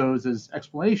eliminate those as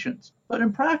explanations. But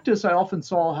in practice, I often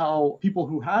saw how people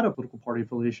who had a political party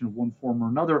affiliation of one form or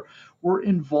another were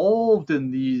involved in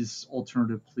these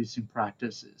alternative policing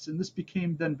practices. And this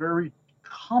became then very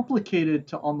complicated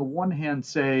to, on the one hand,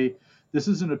 say, this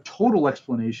isn't a total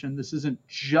explanation. This isn't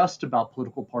just about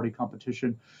political party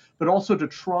competition, but also to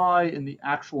try in the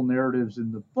actual narratives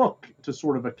in the book to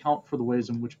sort of account for the ways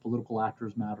in which political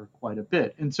actors matter quite a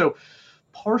bit. And so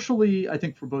partially, I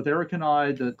think for both Eric and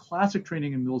I, the classic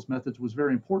training in Mills methods was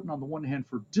very important on the one hand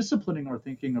for disciplining our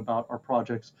thinking about our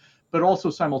projects, but also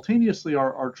simultaneously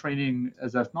our training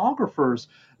as ethnographers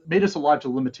made us alive to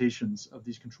limitations of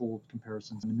these controlled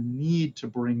comparisons and the need to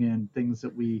bring in things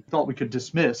that we thought we could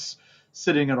dismiss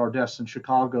sitting at our desks in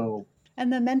Chicago.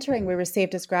 And the mentoring we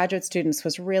received as graduate students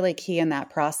was really key in that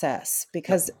process,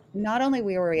 because not only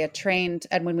were we trained,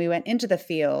 and when we went into the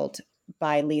field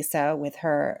by Lisa with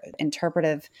her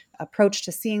interpretive approach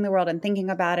to seeing the world and thinking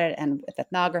about it, and with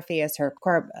ethnography as her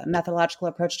core methodological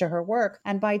approach to her work,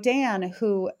 and by Dan,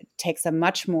 who takes a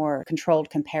much more controlled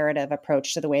comparative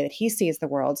approach to the way that he sees the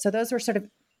world. So those were sort of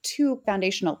 2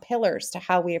 foundational pillars to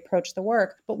how we approach the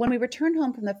work. But when we returned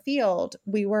home from the field,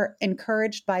 we were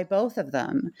encouraged by both of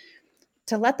them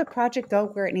to let the project go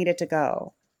where it needed to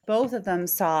go. Both of them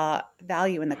saw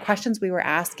value in the questions we were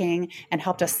asking and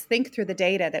helped us think through the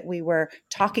data that we were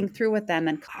talking through with them.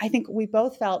 And I think we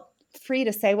both felt free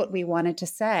to say what we wanted to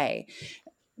say.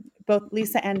 Both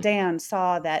Lisa and Dan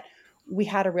saw that we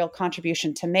had a real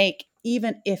contribution to make,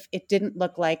 even if it didn't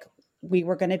look like we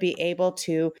were going to be able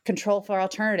to control for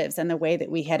alternatives in the way that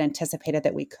we had anticipated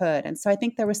that we could. And so I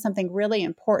think there was something really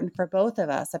important for both of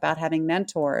us about having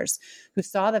mentors who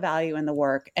saw the value in the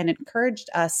work and encouraged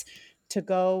us to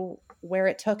go where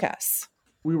it took us.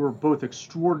 We were both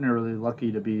extraordinarily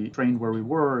lucky to be trained where we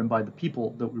were and by the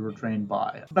people that we were trained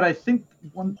by. But I think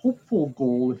one hopeful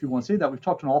goal, if you want to say that, we've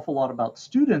talked an awful lot about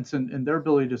students and their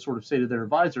ability to sort of say to their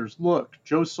advisors, look,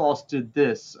 Joe Sauce did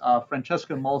this,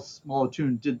 Francesca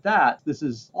Molotun did that, this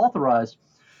is authorized.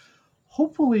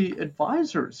 Hopefully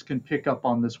advisors can pick up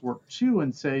on this work too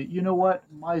and say, you know what,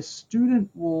 my student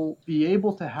will be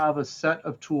able to have a set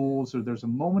of tools, or there's a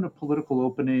moment of political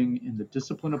opening in the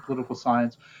discipline of political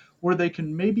science where they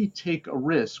can maybe take a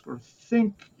risk or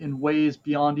think in ways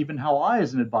beyond even how I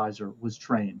as an advisor was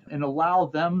trained, and allow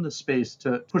them the space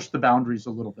to push the boundaries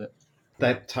a little bit.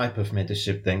 That type of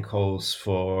mentorship then calls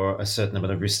for a certain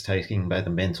amount of risk-taking by the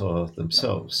mentor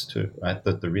themselves too, right?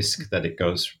 The risk that it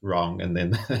goes wrong, and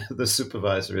then the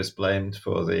supervisor is blamed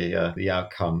for the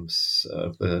outcomes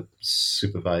of the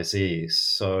supervisees.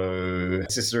 So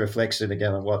it's just a reflection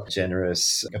again on what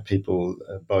generous people,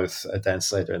 both Dan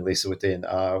Slater and Lisa Wittin,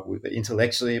 are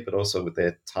intellectually, but also with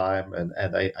their time,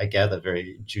 and I gather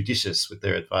very judicious with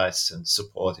their advice and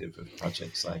supportive of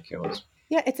projects like yours.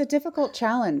 Yeah, it's a difficult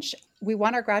challenge. We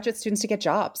want our graduate students to get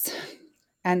jobs.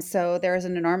 And so there is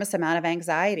an enormous amount of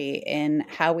anxiety in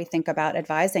how we think about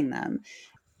advising them.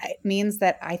 It means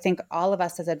that I think all of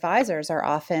us as advisors are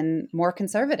often more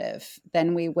conservative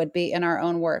than we would be in our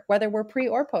own work, whether we're pre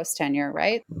or post tenure,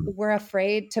 right? We're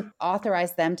afraid to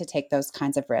authorize them to take those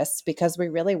kinds of risks because we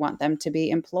really want them to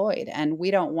be employed. And we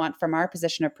don't want, from our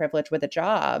position of privilege with a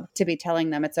job, to be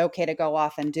telling them it's okay to go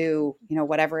off and do,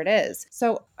 whatever it is.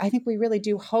 So I think we really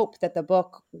do hope that the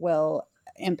book will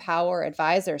empower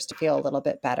advisors to feel a little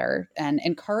bit better and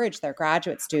encourage their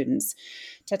graduate students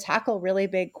to tackle really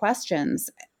big questions,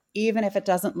 even if it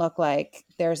doesn't look like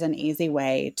there's an easy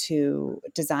way to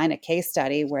design a case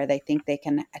study where they think they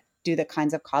can do the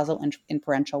kinds of causal and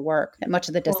inferential work that much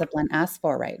of the discipline asks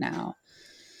for right now.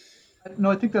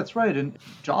 No, I think that's right. And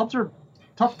jobs are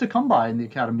tough to come by in the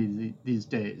academy these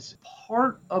days.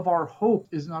 Part of our hope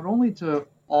is not only to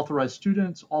authorize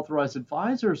students, authorize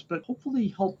advisors, but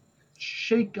hopefully help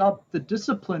shake up the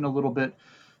discipline a little bit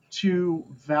to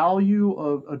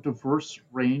value a diverse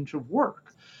range of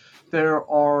work. there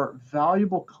are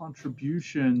valuable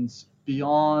contributions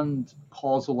beyond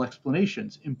causal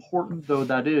explanations, important though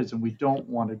that is, and we don't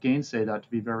want to gainsay that, to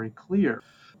be very clear.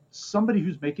 Somebody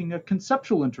who's making a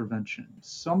conceptual intervention,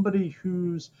 somebody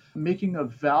who's making a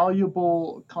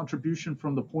valuable contribution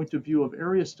from the point of view of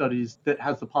area studies that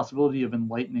has the possibility of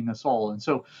enlightening us all. And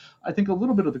so I think a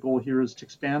little bit of the goal here is to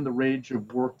expand the range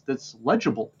of work that's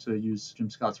legible, to use Jim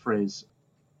Scott's phrase.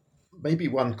 Maybe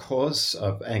one cause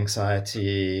of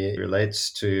anxiety relates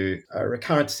to a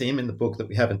recurrent theme in the book that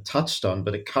we haven't touched on,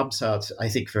 but it comes out, I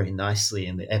think, very nicely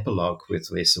in the epilogue with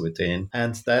Lisa Wedeen,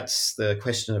 and that's the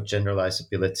question of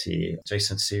generalizability.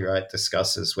 Jason Seawright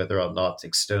discusses whether or not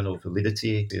external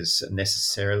validity is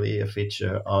necessarily a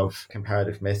feature of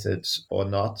comparative methods or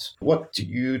not. What do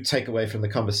you take away from the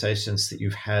conversations that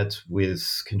you've had with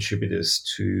contributors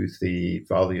to the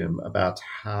volume about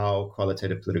how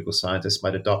qualitative political scientists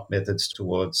might adopt methods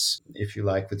towards, if you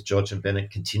like, with George and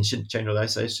Bennett, contingent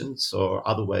generalizations or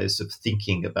other ways of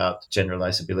thinking about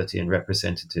generalizability and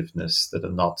representativeness that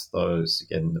are not those,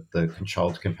 again, the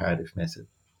controlled comparative method?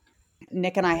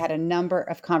 Nick and I had a number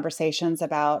of conversations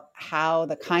about how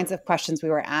the kinds of questions we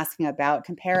were asking about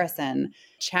comparison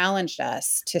challenged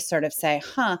us to sort of say,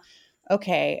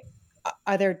 okay,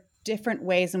 are there different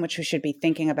ways in which we should be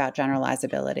thinking about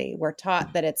generalizability? We're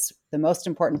taught that it's the most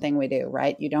important thing we do,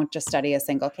 right? You don't just study a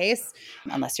single case,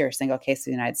 unless you're a single case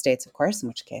in the United States, of course, in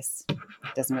which case it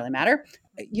doesn't really matter.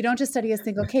 You don't just study a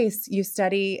single case. You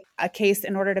study a case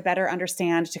in order to better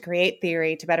understand, to create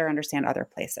theory, to better understand other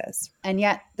places. And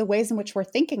yet the ways in which we're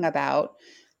thinking about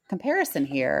comparison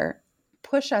here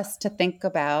push us to think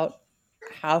about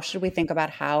how should we think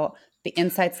about how the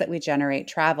insights that we generate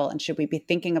travel, and should we be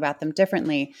thinking about them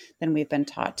differently than we've been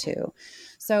taught to?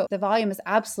 So the volume has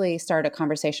absolutely started a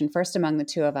conversation first among the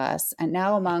two of us, and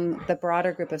now among the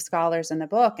broader group of scholars in the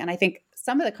book. And I think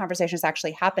some of the conversation is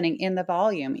actually happening in the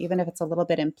volume, even if it's a little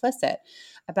bit implicit,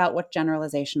 about what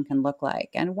generalization can look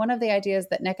like. And one of the ideas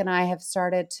that Nick and I have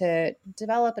started to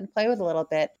develop and play with a little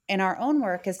bit in our own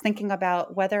work is thinking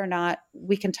about whether or not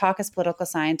we can talk as political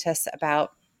scientists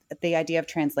about the idea of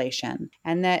translation.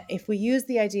 And that if we use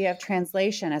the idea of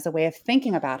translation as a way of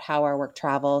thinking about how our work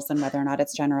travels and whether or not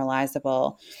it's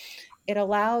generalizable, it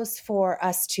allows for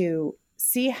us to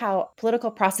see how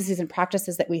political processes and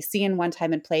practices that we see in one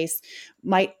time and place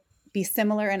might be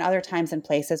similar in other times and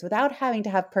places without having to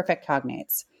have perfect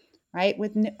cognates, right?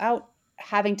 Without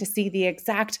having to see the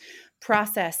exact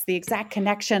process, the exact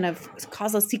connection of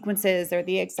causal sequences, or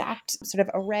the exact sort of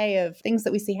array of things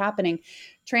that we see happening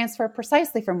transfer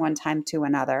precisely from one time to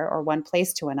another or one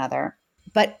place to another,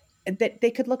 but that they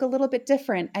could look a little bit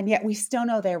different, and yet we still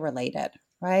know they're related,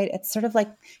 right? It's sort of like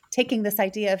taking this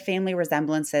idea of family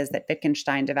resemblances that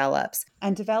Wittgenstein develops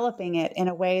and developing it in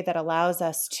a way that allows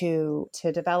us to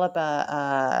develop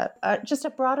just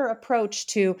a broader approach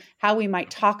to how we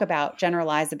might talk about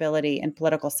generalizability in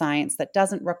political science that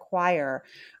doesn't require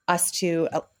us to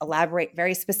elaborate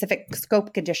very specific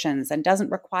scope conditions and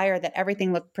doesn't require that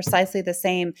everything look precisely the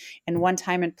same in one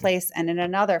time and place and in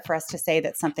another for us to say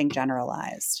that something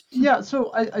generalized. Yeah,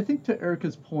 so I think to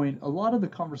Erica's point, a lot of the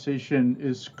conversation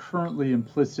is currently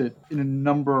implicit in a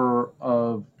number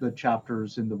of the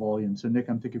chapters in the volume. So Nick,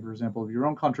 I'm thinking, for example, of your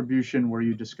own contribution where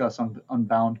you discuss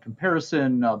unbound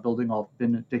comparison, building off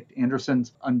Benedict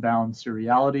Anderson's unbound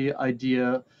seriality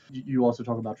idea. You also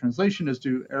talk about translation, as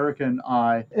do Erica and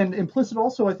I. And implicit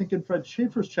also, I think, in Fred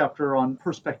Schaefer's chapter on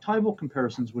perspectival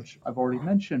comparisons, which I've already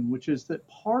mentioned, which is that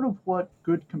part of what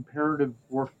good comparative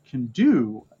work can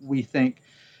do, we think,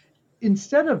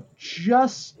 instead of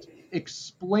just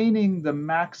explaining the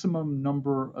maximum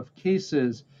number of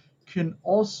cases, can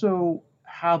also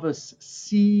have us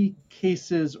see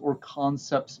cases or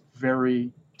concepts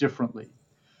very differently.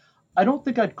 I don't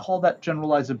think I'd call that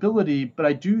generalizability, but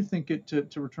I do think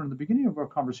to return to the beginning of our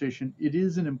conversation, it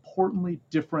is an importantly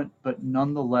different but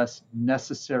nonetheless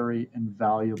necessary and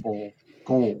valuable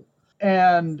goal.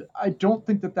 And I don't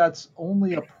think that that's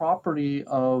only a property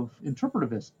of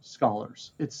interpretivist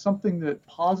scholars. It's something that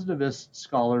positivist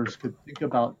scholars could think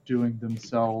about doing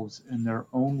themselves in their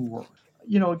own work.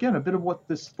 Again, a bit of what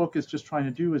this book is just trying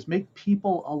to do is make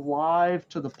people alive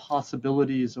to the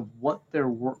possibilities of what their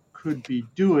work could be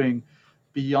doing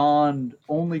beyond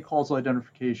only causal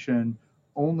identification,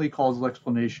 only causal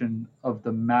explanation of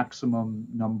the maximum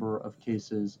number of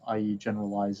cases, i.e.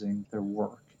 generalizing their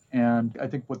work. And I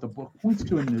think what the book points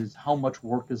to is how much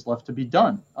work is left to be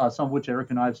done, some of which Eric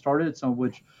and I have started, some of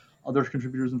which other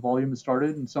contributors in volume have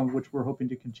started, and some of which we're hoping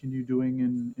to continue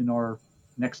doing in our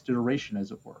next iteration,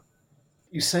 as it were.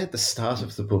 You say at the start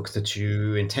of the book that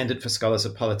you intended for scholars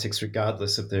of politics,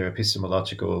 regardless of their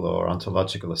epistemological or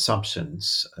ontological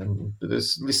assumptions. And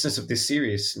as listeners of this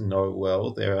series know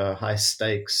well, there are high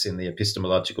stakes in the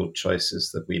epistemological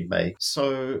choices that we make.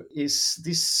 So is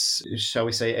this, shall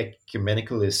we say,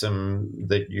 ecumenicalism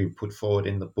that you put forward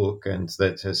in the book and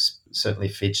that has certainly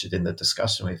featured in the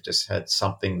discussion we've just had,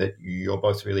 something that you're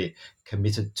both really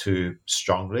committed to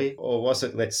strongly? Or was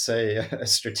it, let's say, a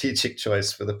strategic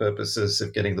choice for the purposes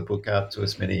of getting the book out to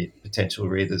as many potential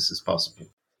readers as possible?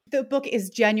 The book is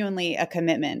genuinely a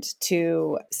commitment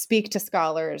to speak to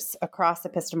scholars across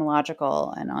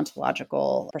epistemological and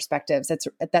ontological perspectives.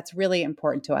 That's really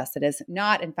important to us. It is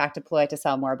not, in fact, a ploy to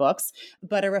sell more books,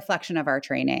 but a reflection of our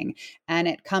training. And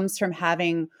it comes from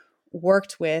having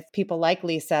worked with people like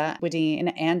Lisa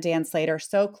Wedeen and Dan Slater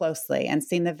so closely and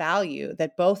seen the value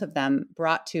that both of them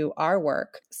brought to our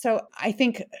work. So I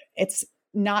think it's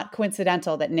not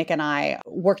coincidental that Nick and I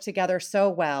work together so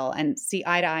well and see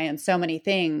eye to eye on so many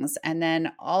things. And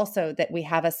then also that we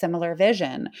have a similar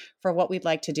vision for what we'd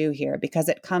like to do here, because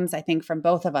it comes, I think, from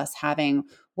both of us having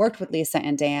worked with Lisa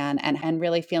and Dan and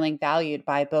really feeling valued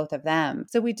by both of them.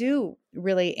 So we do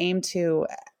really aim to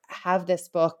have this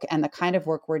book and the kind of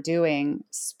work we're doing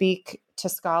speak to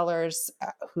scholars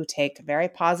who take a very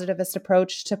positivist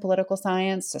approach to political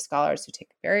science, to scholars who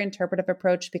take a very interpretive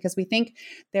approach, because we think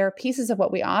there are pieces of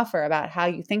what we offer about how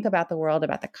you think about the world,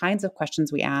 about the kinds of questions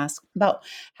we ask, about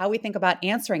how we think about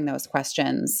answering those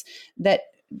questions that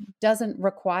doesn't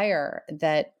require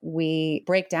that we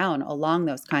break down along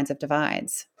those kinds of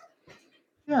divides.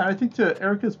 Yeah, I think to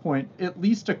Erica's point, at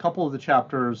least a couple of the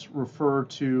chapters refer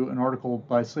to an article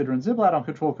by Slater and Ziblatt on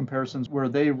control comparisons, where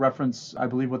they reference, I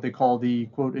believe, what they call the,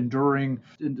 quote, enduring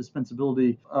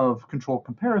indispensability of control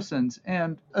comparisons.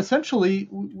 And essentially,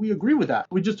 we agree with that.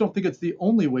 We just don't think it's the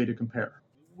only way to compare.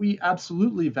 We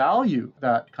absolutely value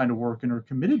that kind of work and are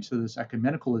committed to this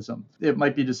ecumenicalism. It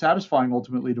might be dissatisfying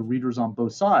ultimately to readers on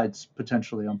both sides,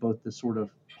 potentially on both the sort of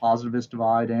positivist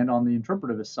divide and on the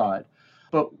interpretivist side.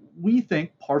 But we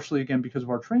think, partially again because of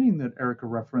our training that Erica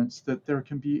referenced, that there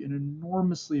can be an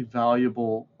enormously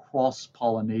valuable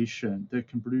cross-pollination that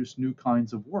can produce new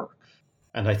kinds of work.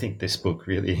 And I think this book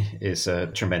really is a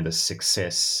tremendous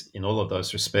success in all of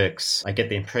those respects. I get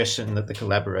the impression that the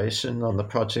collaboration on the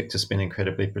project has been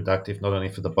incredibly productive, not only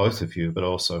for the both of you, but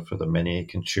also for the many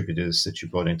contributors that you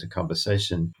brought into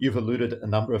conversation. You've alluded a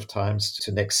number of times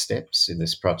to next steps in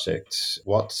this project.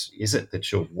 What is it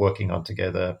that you're working on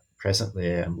together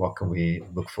presently, and what can we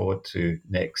look forward to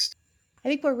next? I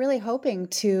think we're really hoping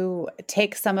to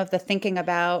take some of the thinking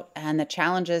about and the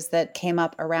challenges that came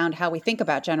up around how we think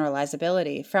about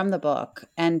generalizability from the book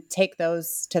and take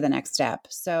those to the next step.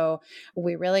 So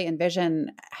we really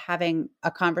envision having a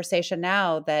conversation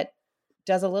now that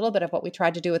does a little bit of what we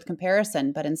tried to do with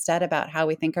comparison, but instead about how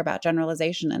we think about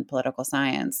generalization in political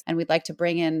science. And we'd like to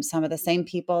bring in some of the same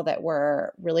people that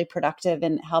were really productive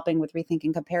in helping with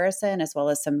rethinking comparison, as well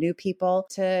as some new people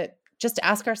to just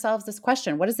ask ourselves this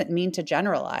question: what does it mean to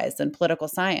generalize in political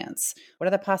science? What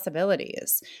are the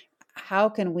possibilities? How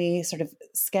can we sort of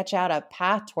sketch out a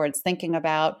path towards thinking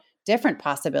about different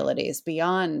possibilities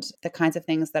beyond the kinds of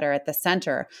things that are at the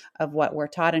center of what we're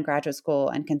taught in graduate school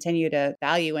and continue to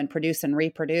value and produce and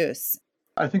reproduce?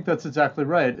 I think that's exactly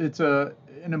right. It's an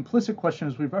implicit question,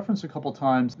 as we've referenced a couple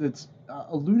times, that's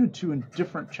alluded to in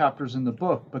different chapters in the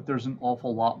book, but there's an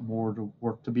awful lot more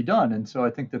work to be done. And so I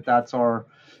think that that's our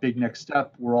big next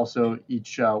step. We're also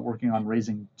each working on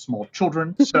raising small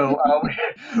children. So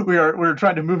we're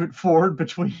trying to move it forward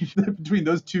between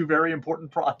those two very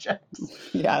important projects.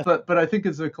 Yeah. But I think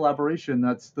as a collaboration,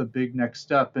 that's the big next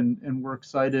step. And we're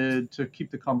excited to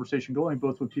keep the conversation going,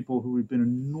 both with people who we've been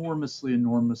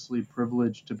enormously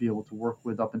privileged to be able to work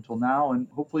with up until now, and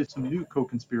hopefully some new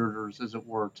co-conspirators, as it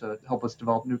were, to help us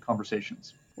develop new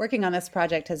conversations. Working on this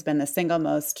project has been the single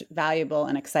most valuable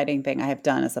and exciting thing I have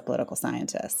done as a political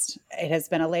scientist. It has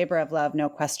been a labor of love, no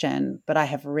question, but I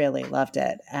have really loved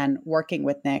it. And working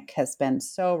with Nick has been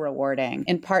so rewarding,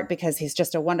 in part because he's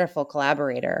just a wonderful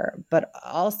collaborator, but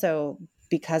also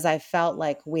because I felt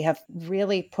like we have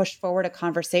really pushed forward a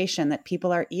conversation that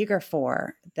people are eager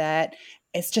for, that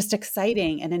it's just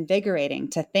exciting and invigorating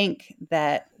to think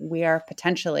that we are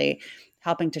potentially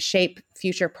helping to shape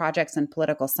future projects in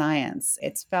political science.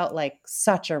 It's felt like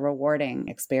such a rewarding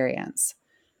experience.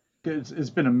 It's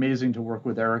been amazing to work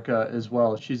with Erica as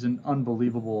well. She's an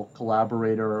unbelievable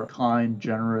collaborator, kind,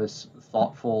 generous,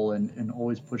 thoughtful, and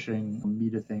always pushing me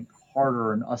to think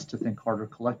harder and us to think harder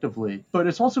collectively. But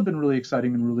it's also been really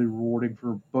exciting and really rewarding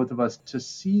for both of us to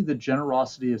see the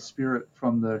generosity of spirit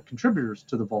from the contributors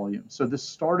to the volume. So this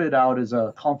started out as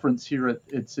a conference here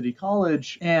at City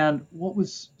College, and what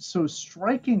was so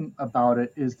striking about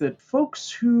it is that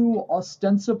folks who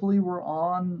ostensibly were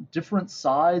on different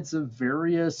sides of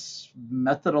various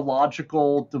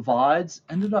methodological divides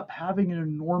ended up having an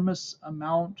enormous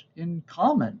amount in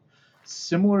common.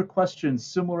 Similar questions,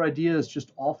 similar ideas,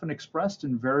 just often expressed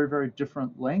in very, very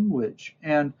different language.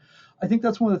 And I think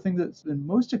that's one of the things that's been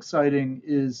most exciting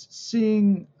is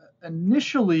seeing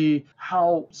initially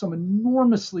how some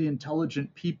enormously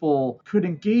intelligent people could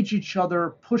engage each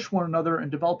other, push one another, and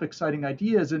develop exciting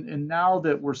ideas. And now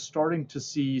that we're starting to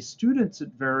see students at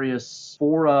various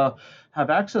fora have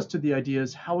access to the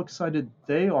ideas, how excited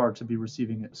they are to be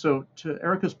receiving it. So to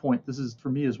Erica's point, this is for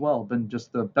me as well been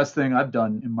just the best thing I've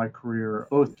done in my career,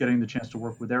 both getting the chance to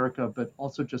work with Erica, but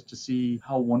also just to see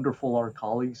how wonderful our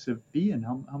colleagues have been,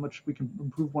 how much we can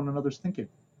improve one another's thinking.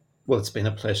 Well, it's been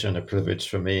a pleasure and a privilege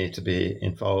for me to be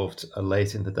involved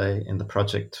late in the day in the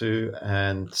project too.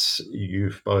 And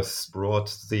you've both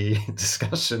brought the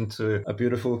discussion to a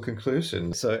beautiful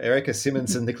conclusion. So Erica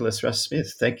Simmons and Nicholas Rush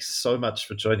Smith, thanks so much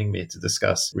for joining me to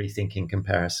discuss Rethinking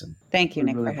Comparison. Thank you,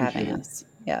 Nick, really for having appreciate us.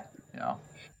 Yeah.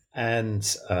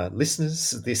 And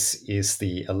listeners, this is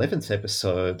the 11th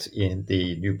episode in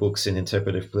the New Books in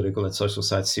Interpretive Political and Social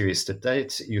Science series to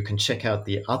date. You can check out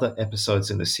the other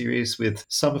episodes in the series with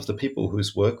some of the people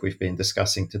whose work we've been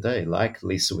discussing today, like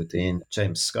Lisa Wedeen,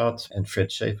 James Scott, and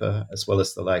Fred Schaefer, as well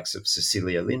as the likes of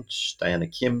Cecilia Lynch, Diana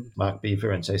Kim, Mark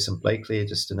Beaver, and Jason Blakely,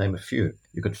 just to name a few.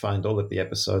 You can find all of the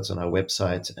episodes on our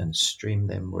website and stream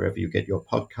them wherever you get your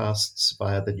podcasts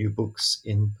via the New Books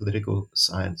in Political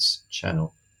Science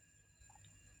channel.